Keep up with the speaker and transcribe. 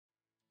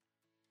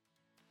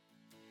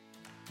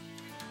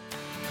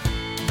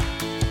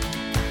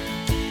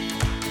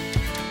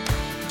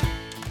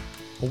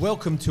Well,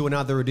 welcome to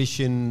another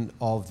edition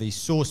of the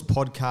Source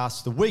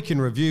Podcast, the Week in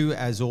Review.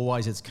 As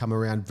always, it's come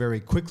around very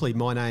quickly.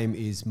 My name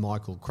is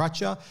Michael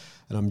Crutcher,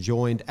 and I'm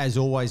joined, as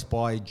always,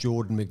 by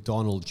Jordan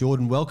McDonald.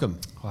 Jordan, welcome.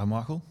 Hi,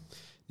 Michael.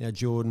 Now,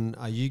 Jordan,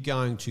 are you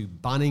going to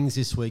Bunnings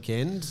this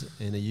weekend,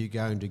 and are you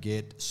going to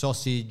get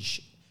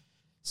sausage,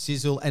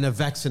 sizzle, and a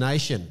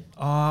vaccination?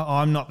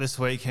 I'm not this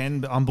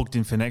weekend, but I'm booked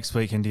in for next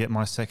weekend to get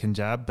my second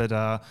jab. But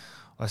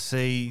I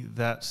see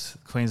that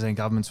Queensland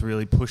government's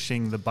really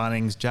pushing the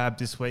Bunnings jab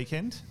this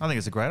weekend. I think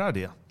it's a great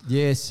idea.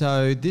 Yeah,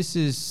 so this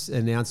is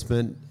an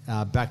announcement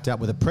backed up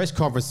with a press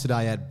conference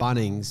today at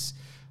Bunnings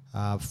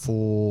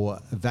for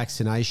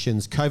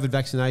vaccinations, COVID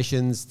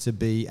vaccinations, to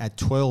be at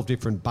 12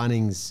 different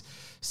Bunnings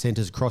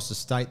centres across the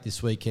state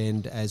this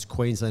weekend as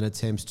Queensland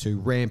attempts to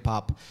ramp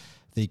up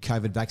the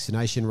COVID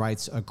vaccination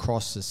rates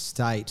across the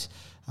state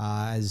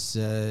as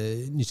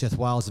New South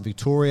Wales and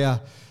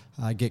Victoria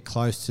get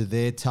close to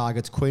their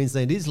targets.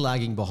 Queensland is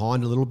lagging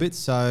behind a little bit,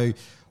 so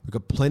we've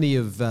got plenty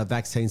of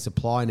vaccine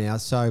supply now.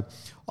 So,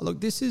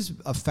 look, this is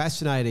a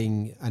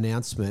fascinating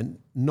announcement,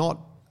 not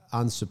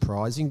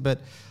unsurprising,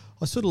 but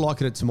I sort of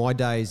liken it to my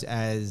days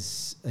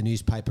as a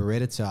newspaper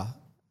editor,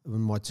 when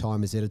my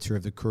time as editor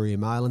of the Courier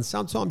Mail, and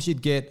sometimes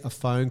you'd get a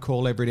phone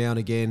call every now and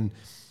again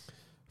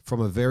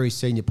from a very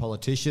senior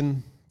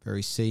politician,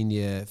 very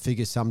senior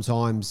figure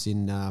sometimes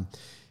in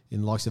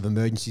likes of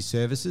emergency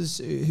services,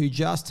 who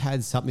just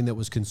had something that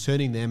was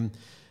concerning them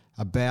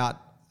about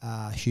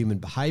human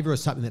behaviour or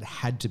something that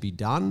had to be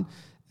done.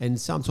 And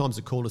sometimes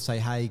a call to say,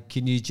 hey,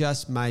 can you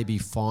just maybe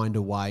find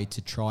a way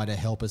to try to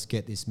help us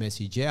get this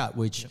message out,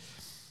 which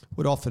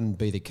would often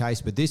be the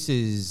case. But this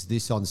is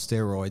this on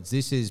steroids.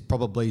 This is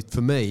probably,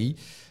 for me,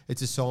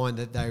 it's a sign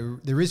that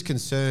there is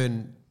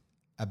concern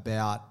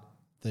about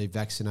the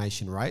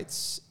vaccination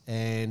rates.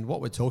 And what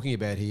we're talking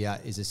about here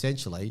is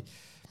essentially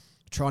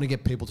trying to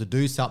get people to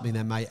do something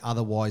they may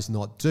otherwise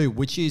not do,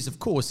 which is, of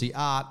course, the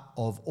art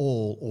of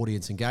all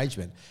audience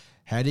engagement.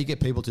 How do you get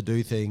people to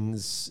do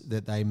things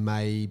that they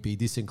may be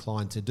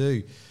disinclined to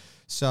do?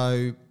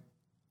 So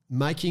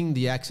making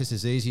the access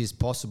as easy as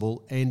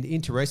possible, and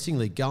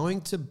interestingly,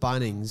 going to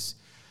Bunnings,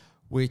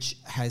 which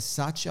has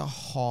such a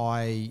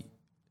high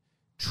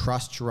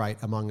trust rate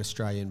among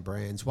Australian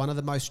brands, one of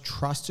the most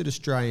trusted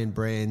Australian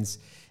brands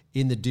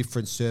in the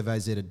different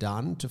surveys that are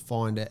done to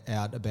find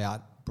out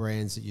about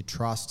brands that you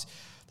trust.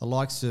 The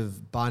likes of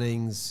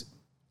Bunnings,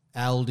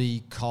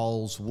 Aldi,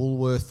 Coles,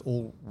 Woolworth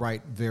all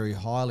rate very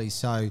highly.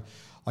 So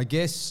I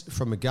guess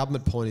from a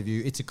government point of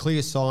view, it's a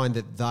clear sign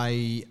that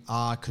they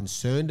are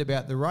concerned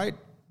about the rate.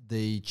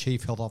 The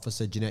Chief Health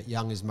Officer, Jeanette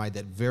Young, has made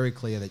that very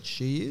clear that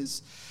she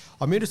is.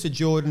 I'm interested,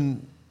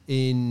 Jordan,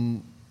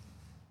 in,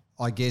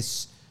 I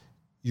guess,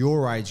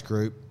 your age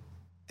group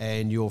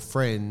and your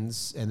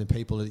friends and the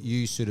people that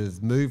you sort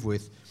of move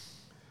with.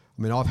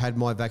 I mean, I've had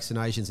my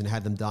vaccinations and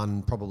had them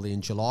done probably in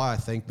July, I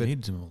think. But you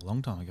did them a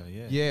long time ago,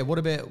 yeah. Yeah. What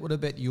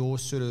about your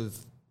sort of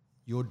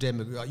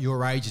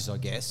your ages, I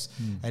guess,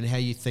 and how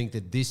you think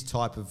that this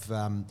type of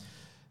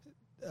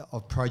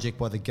project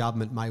by the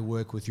government may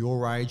work with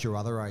your age or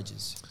other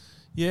ages?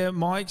 Yeah,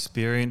 my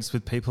experience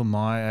with people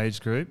my age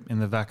group in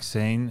the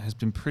vaccine has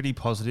been pretty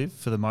positive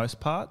for the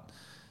most part.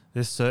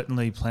 There's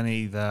certainly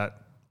plenty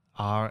that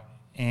are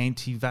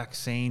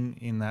anti-vaccine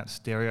in that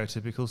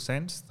stereotypical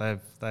sense.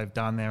 They've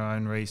done their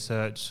own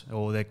research,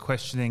 or they're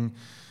questioning,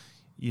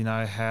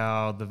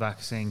 how the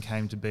vaccine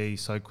came to be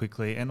so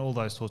quickly and all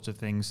those sorts of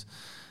things.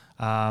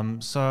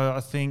 So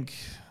I think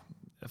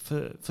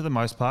for the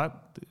most part,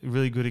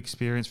 really good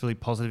experience, really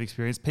positive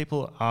experience.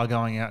 People are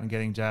going out and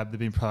getting jabbed. They've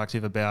been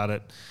proactive about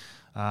it.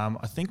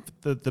 I think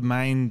that the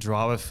main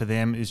driver for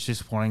them is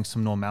just wanting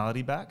some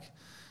normality back.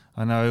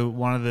 I know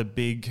one of the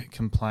big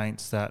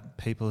complaints that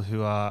people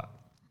who are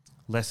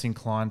less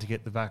inclined to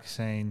get the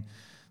vaccine,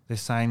 they're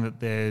saying that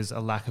there's a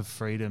lack of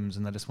freedoms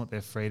and they just want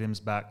their freedoms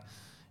back.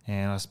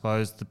 And I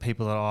suppose the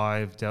people that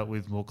I've dealt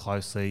with more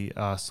closely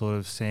are sort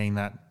of seeing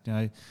that,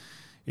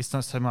 it's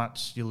not so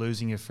much you're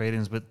losing your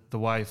freedoms, but the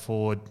way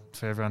forward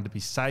for everyone to be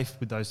safe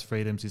with those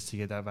freedoms is to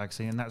get that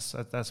vaccine. And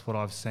that's what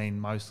I've seen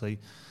mostly.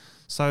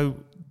 So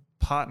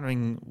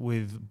partnering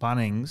with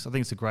Bunnings, I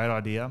think it's a great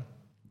idea.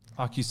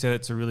 Like you said,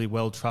 it's a really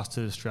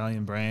well-trusted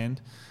Australian brand.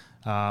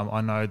 I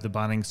know the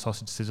Bunnings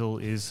sausage sizzle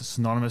is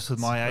synonymous with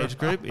my age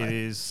group. It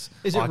is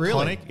iconic. It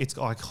really? It's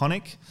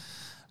iconic.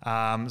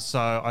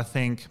 So I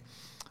think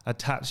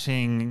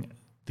attaching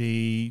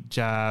the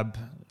jab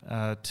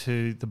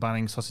to the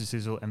Bunnings sausage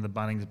sizzle and the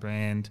Bunnings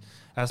brand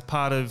as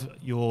part of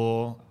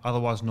your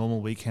otherwise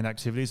normal weekend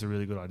activity is a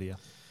really good idea.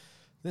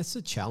 That's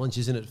a challenge,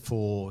 isn't it,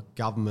 for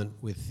government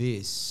with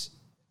this?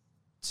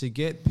 To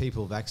get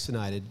people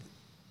vaccinated,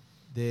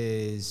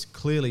 there's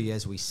clearly,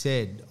 as we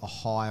said, a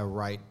higher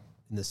rate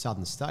in the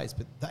southern states,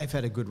 but they've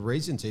had a good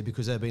reason to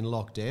because they've been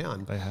locked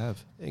down. They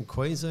have. In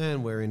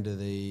Queensland, we're into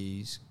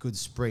the good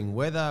spring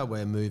weather.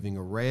 We're moving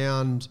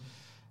around.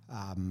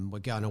 We're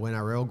going to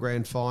NRL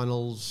grand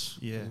finals.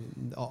 Yeah.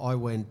 I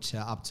went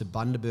up to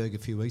Bundaberg a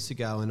few weeks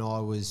ago and I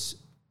was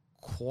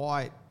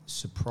quite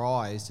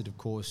surprised that, of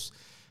course,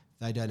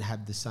 They don't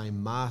have the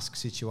same mask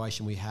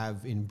situation we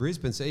have in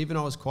Brisbane. So even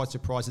I was quite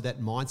surprised at that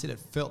mindset. It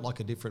felt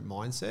like a different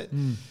mindset.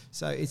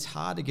 So it's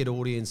hard to get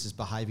audiences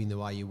behaving the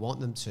way you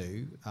want them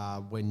to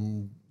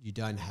when you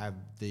don't have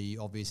the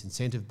obvious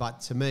incentive.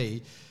 But to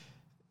me,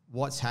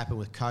 what's happened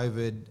with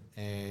COVID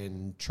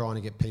and trying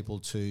to get people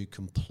to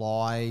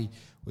comply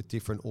with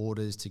different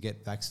orders to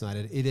get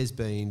vaccinated, it has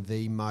been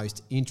the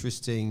most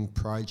interesting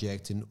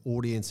project in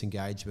audience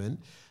engagement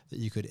that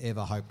you could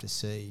ever hope to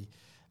see.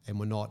 And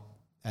we're not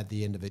at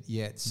the end of it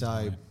yet.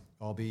 So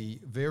I'll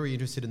be very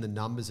interested in the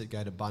numbers that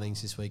go to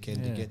Bunnings this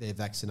weekend to get their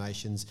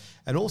vaccinations,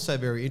 and also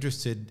very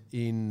interested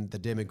in the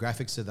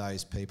demographics of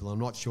those people. I'm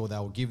not sure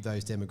they'll give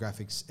those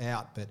demographics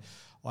out, but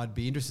I'd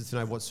be interested to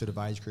know what sort of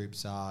age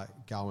groups are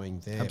going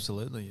there.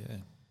 Absolutely, yeah.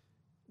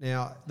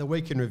 Now, the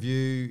Week in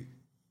Review,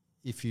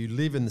 if you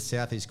live in the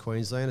southeast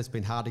Queensland, it's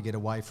been hard to get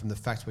away from the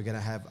fact we're going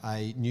to have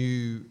a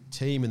new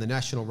team in the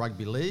National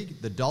Rugby League,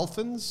 the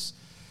Dolphins,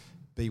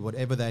 be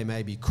whatever they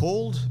may be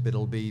called, but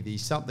it'll be the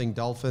something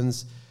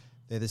Dolphins.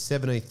 They're the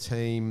 17th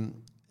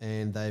team,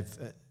 and they've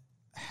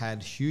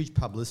had huge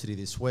publicity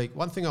this week.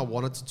 One thing I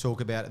wanted to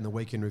talk about in the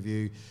Week in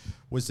Review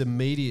was the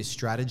media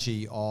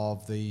strategy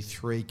of the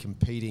three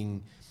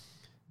competing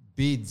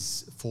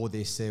bids for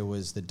this. There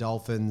was the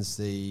Dolphins,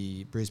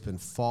 the Brisbane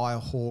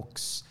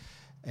Firehawks,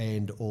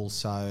 and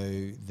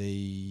also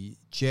the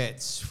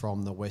Jets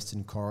from the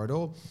Western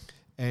Corridor.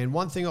 And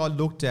one thing I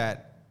looked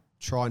at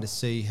trying to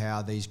see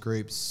how these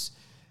groups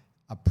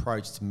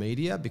approached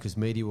media, because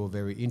media were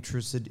very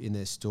interested in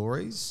their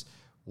stories,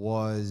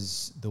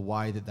 was the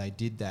way that they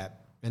did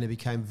that. And it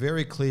became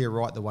very clear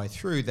right the way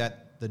through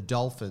that the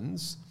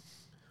Dolphins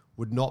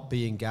would not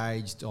be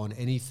engaged on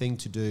anything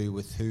to do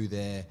with who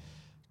their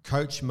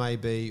coach may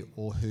be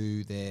or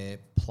who their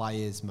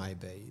players may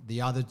be.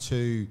 The other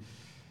two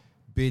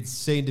bids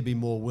seem to be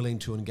more willing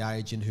to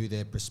engage in who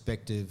their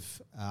prospective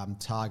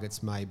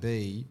targets may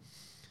be.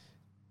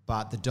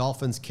 But the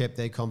Dolphins kept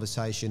their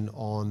conversation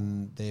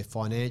on their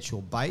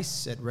financial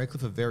base at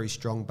Redcliffe, a very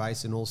strong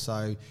base, and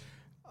also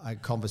a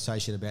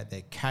conversation about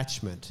their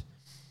catchment.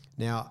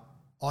 Now,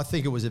 I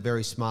think it was a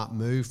very smart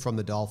move from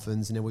the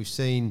Dolphins. And then we've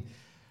seen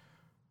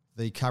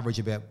the coverage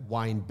about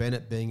Wayne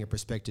Bennett being a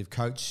prospective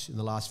coach in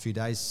the last few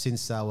days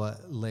since they were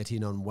let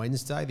in on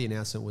Wednesday. The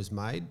announcement was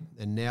made,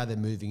 and now they're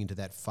moving into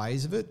that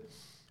phase of it.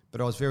 But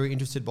I was very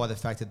interested by the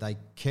fact that they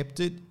kept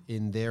it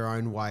in their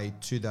own way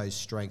to those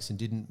strengths and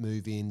didn't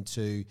move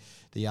into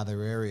the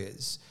other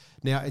areas.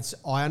 Now,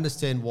 I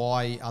understand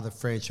why other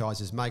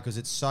franchises make, because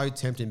it's so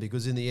tempting,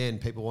 because in the end,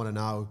 people want to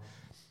know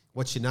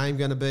what's your name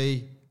going to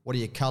be, what are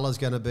your colours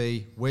going to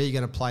be, where you're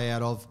going to play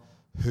out of,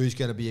 who's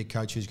going to be your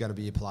coach, who's going to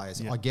be your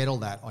players. Yep. I get all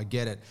that, I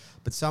get it.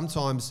 But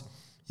sometimes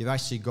you've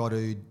actually got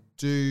to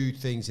do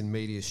things in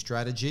media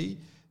strategy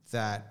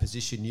that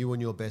position you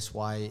in your best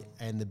way,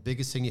 and the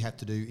biggest thing you have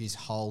to do is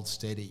hold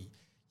steady.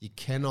 You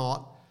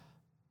cannot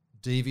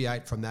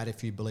deviate from that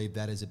if you believe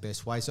that is the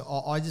best way. So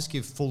I just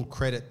give full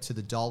credit to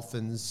the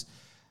Dolphins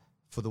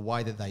for the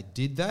way that they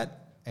did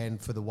that, and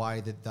for the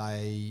way that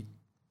they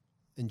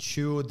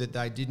ensured that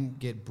they didn't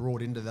get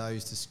brought into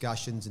those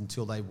discussions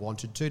until they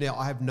wanted to. Now,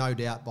 I have no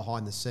doubt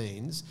behind the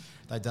scenes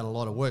they've done a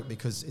lot of work,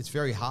 because it's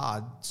very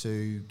hard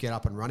to get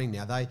up and running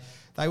now.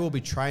 They will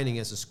be training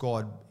as a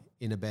squad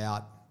in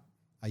about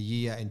a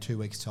year and 2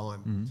 weeks' time.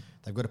 Mm-hmm.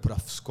 They've got to put a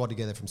squad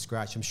together from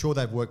scratch. I'm sure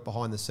they've worked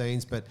behind the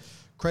scenes, but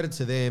credit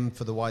to them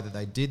for the way that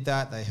they did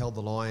that. They held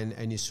the line,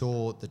 and you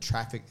saw the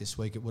traffic this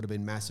week. It would have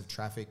been massive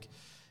traffic. It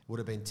would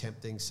have been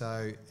tempting.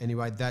 So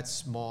anyway,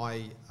 that's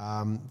my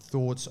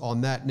thoughts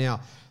on that.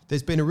 Now,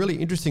 there's been a really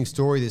interesting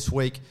story this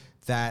week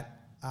that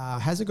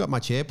hasn't got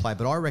much airplay,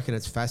 but I reckon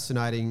it's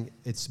fascinating.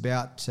 It's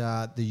about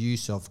the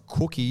use of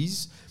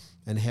cookies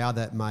and how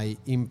that may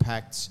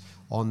impact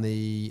on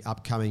the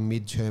upcoming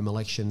midterm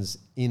elections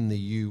in the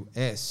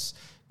US.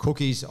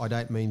 Cookies, I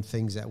don't mean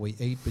things that we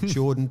eat, but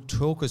Jordan,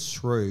 talk us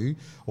through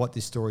what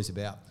this story is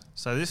about.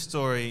 So this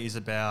story is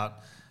about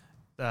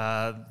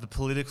the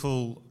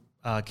political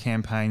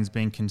campaigns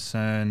being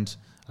concerned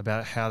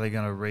about how they're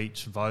going to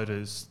reach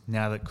voters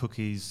now that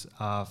cookies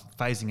are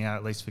phasing out,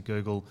 at least for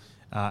Google,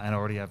 and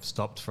already have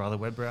stopped for other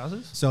web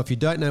browsers. So if you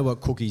don't know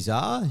what cookies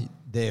are,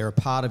 they're a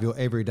part of your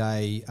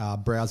everyday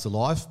browser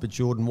life. But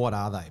Jordan, what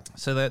are they?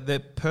 So they're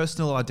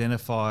personal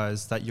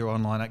identifiers that your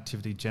online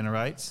activity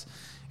generates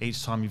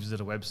each time you visit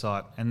a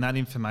website, and that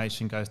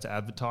information goes to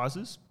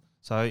advertisers.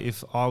 So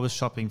if I was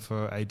shopping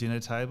for a dinner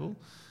table,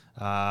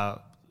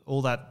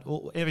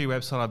 every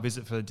website I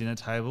visit for a dinner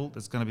table,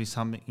 there's going to be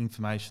some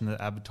information that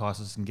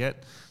advertisers can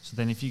get. So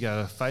then if you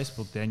go to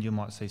Facebook, then you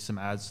might see some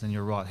ads on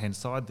your right-hand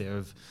side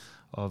there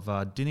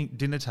of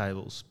dinner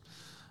tables.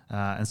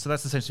 And so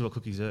that's essentially what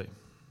cookies do.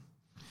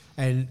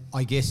 And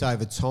I guess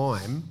over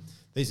time,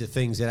 these are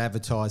things that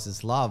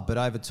advertisers love, but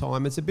over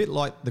time, it's a bit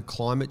like the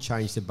climate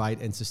change debate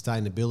and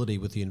sustainability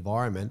with the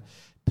environment.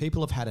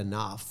 People have had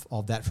enough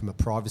of that from a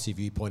privacy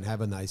viewpoint,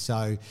 haven't they?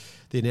 So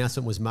the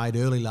announcement was made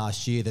early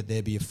last year that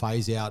there'd be a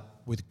phase out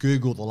with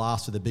Google, the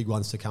last of the big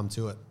ones to come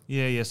to it.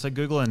 Yeah. So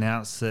Google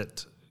announced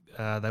that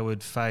they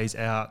would phase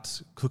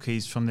out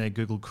cookies from their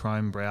Google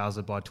Chrome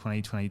browser by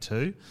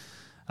 2022.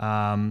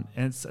 And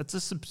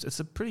it's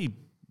a pretty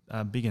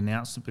big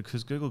announcement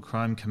because Google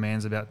Chrome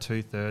commands about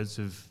 2/3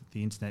 of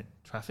the internet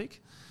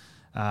traffic.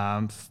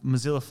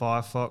 Mozilla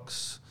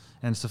Firefox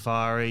and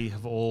Safari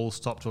have all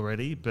stopped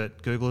already,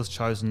 but Google has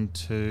chosen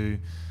to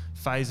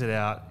phase it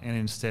out and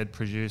instead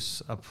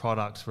produce a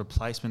product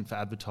replacement for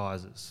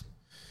advertisers.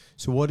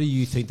 So what do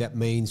you think that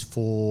means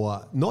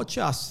for not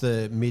just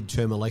the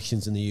midterm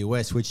elections in the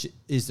US, which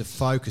is the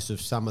focus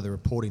of some of the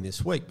reporting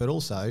this week, but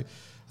also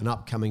an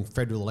upcoming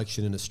federal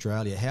election in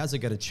Australia? How's it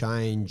going to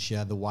change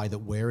the way that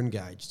we're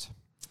engaged?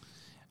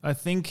 I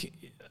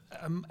think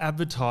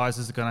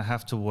advertisers are going to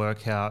have to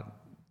work out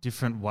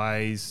different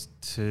ways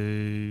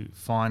to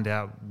find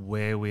out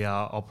where we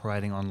are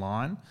operating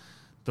online.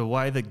 The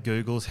way that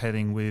Google's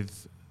heading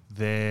with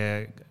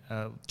their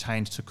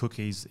change to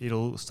cookies,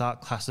 it'll start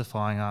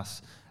classifying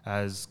us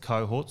as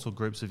cohorts or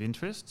groups of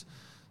interest.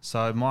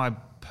 So my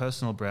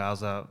personal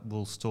browser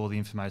will store the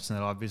information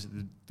that I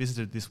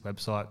visited this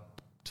website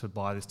to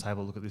buy this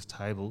table, look at this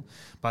table.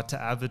 But to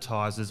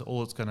advertisers,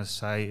 all it's going to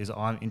say is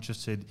I'm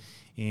interested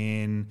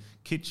in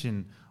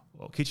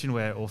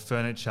kitchenware or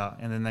furniture,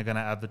 and then they're going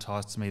to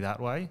advertise to me that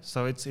way.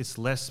 So it's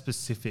less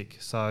specific.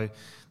 So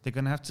they're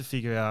going to have to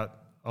figure out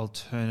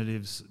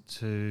alternatives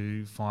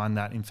to find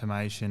that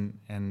information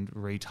and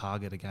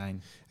retarget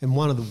again. And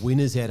one of the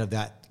winners out of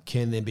that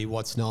can then be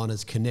what's known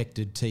as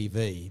connected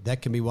TV.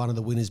 That can be one of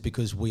the winners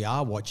because we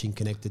are watching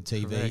connected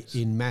TV Correct.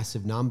 in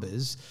massive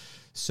numbers.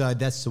 So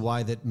that's the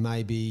way that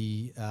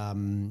maybe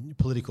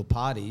political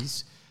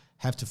parties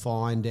have to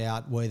find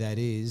out where that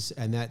is,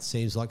 and that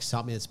seems like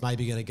something that's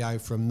maybe going to go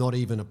from not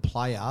even a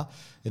player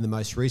in the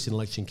most recent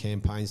election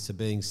campaigns to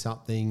being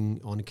something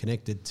on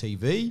connected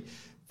TV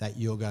that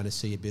you're going to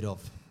see a bit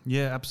of.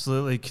 Yeah,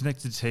 absolutely.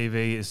 Connected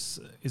TV is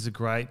a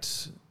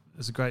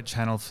great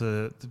channel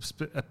for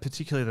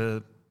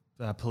particularly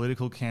the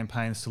political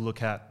campaigns to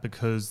look at,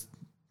 because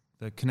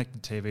the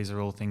connected TVs are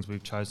all things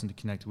we've chosen to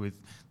connect with.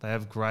 They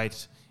have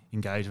great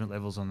engagement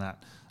levels on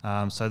that.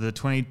 So the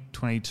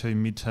 2022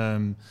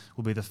 midterm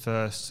will be the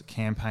first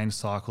campaign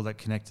cycle that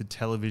connected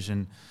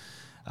television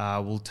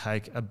will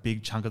take a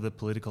big chunk of the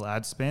political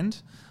ad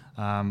spend,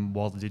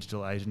 while the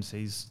digital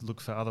agencies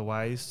look for other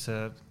ways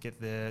to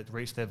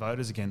reach their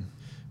voters again.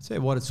 So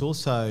what, it's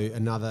also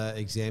another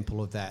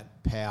example of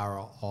that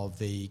power of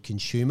the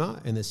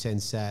consumer, in the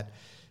sense that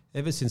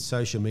ever since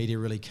social media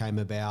really came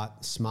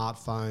about,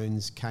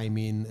 smartphones came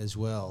in as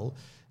well,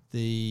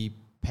 the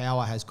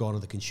power has gone to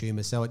the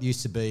consumer. So it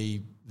used to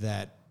be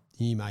that,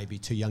 you may be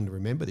too young to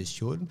remember this,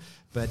 Jordan,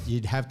 but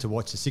you'd have to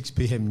watch the 6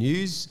 p.m.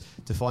 news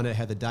to find out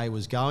how the day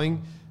was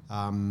going,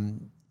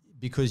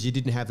 because you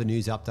didn't have the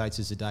news updates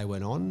as the day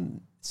went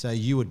on. So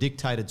you were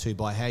dictated to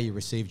by how you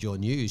received your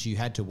news. You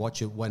had to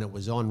watch it when it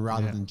was on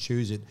rather than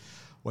choose it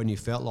when you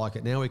felt like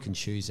it. Now we can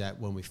choose that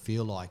when we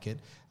feel like it.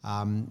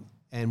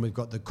 And we've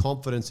got the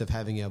confidence of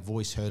having our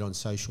voice heard on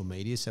social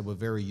media. So we're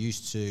very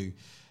used to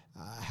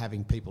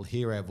having people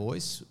hear our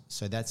voice.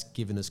 So that's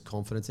given us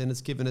confidence, and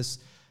it's given us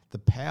the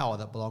power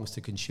that belongs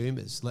to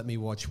consumers. Let me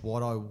watch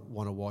what I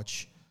want to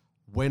watch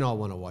when I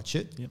want to watch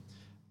it. Yep.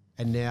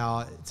 And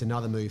now it's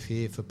another move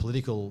here for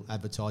political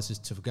advertisers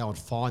to go and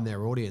find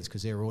their audience,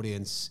 because their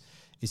audience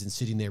isn't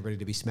sitting there ready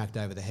to be smacked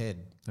over the head.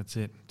 That's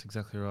it. That's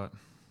exactly right.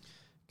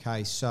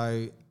 Okay,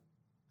 so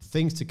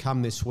things to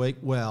come this week.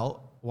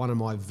 Well, one of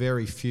my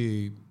very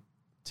few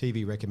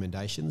TV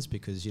recommendations,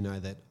 because you know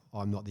that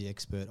I'm not the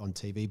expert on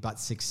TV, but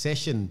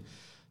Succession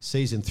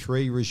Season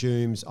 3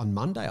 resumes on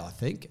Monday, I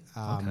think,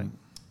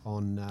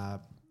 on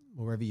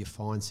wherever you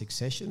find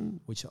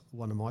Succession, which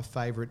one of my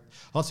favourite.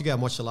 I'll have to go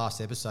and watch the last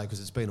episode because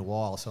it's been a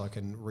while, so I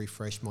can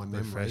refresh my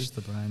memory. Refresh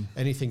the brain.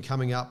 Anything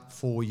coming up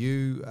for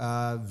you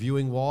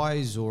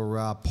viewing-wise or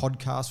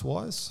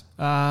podcast-wise?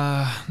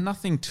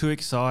 Nothing too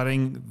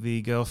exciting.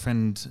 The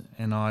girlfriend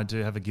and I do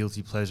have a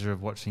guilty pleasure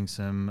of watching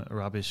some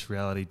rubbish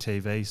reality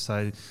TV.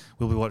 So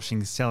we'll be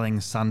watching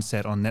Selling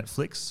Sunset on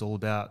Netflix, all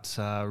about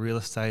real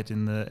estate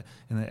in the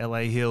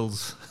LA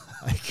hills.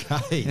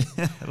 Okay.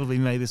 It'll be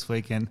me this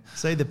weekend.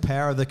 See the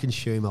power of the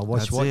consumer. Watch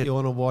That's what it. you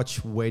want to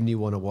watch, when you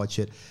want to watch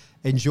it.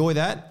 Enjoy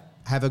that.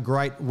 Have a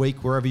great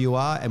week wherever you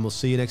are, and we'll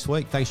see you next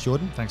week. Thanks,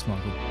 Jordan. Thanks,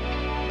 Michael.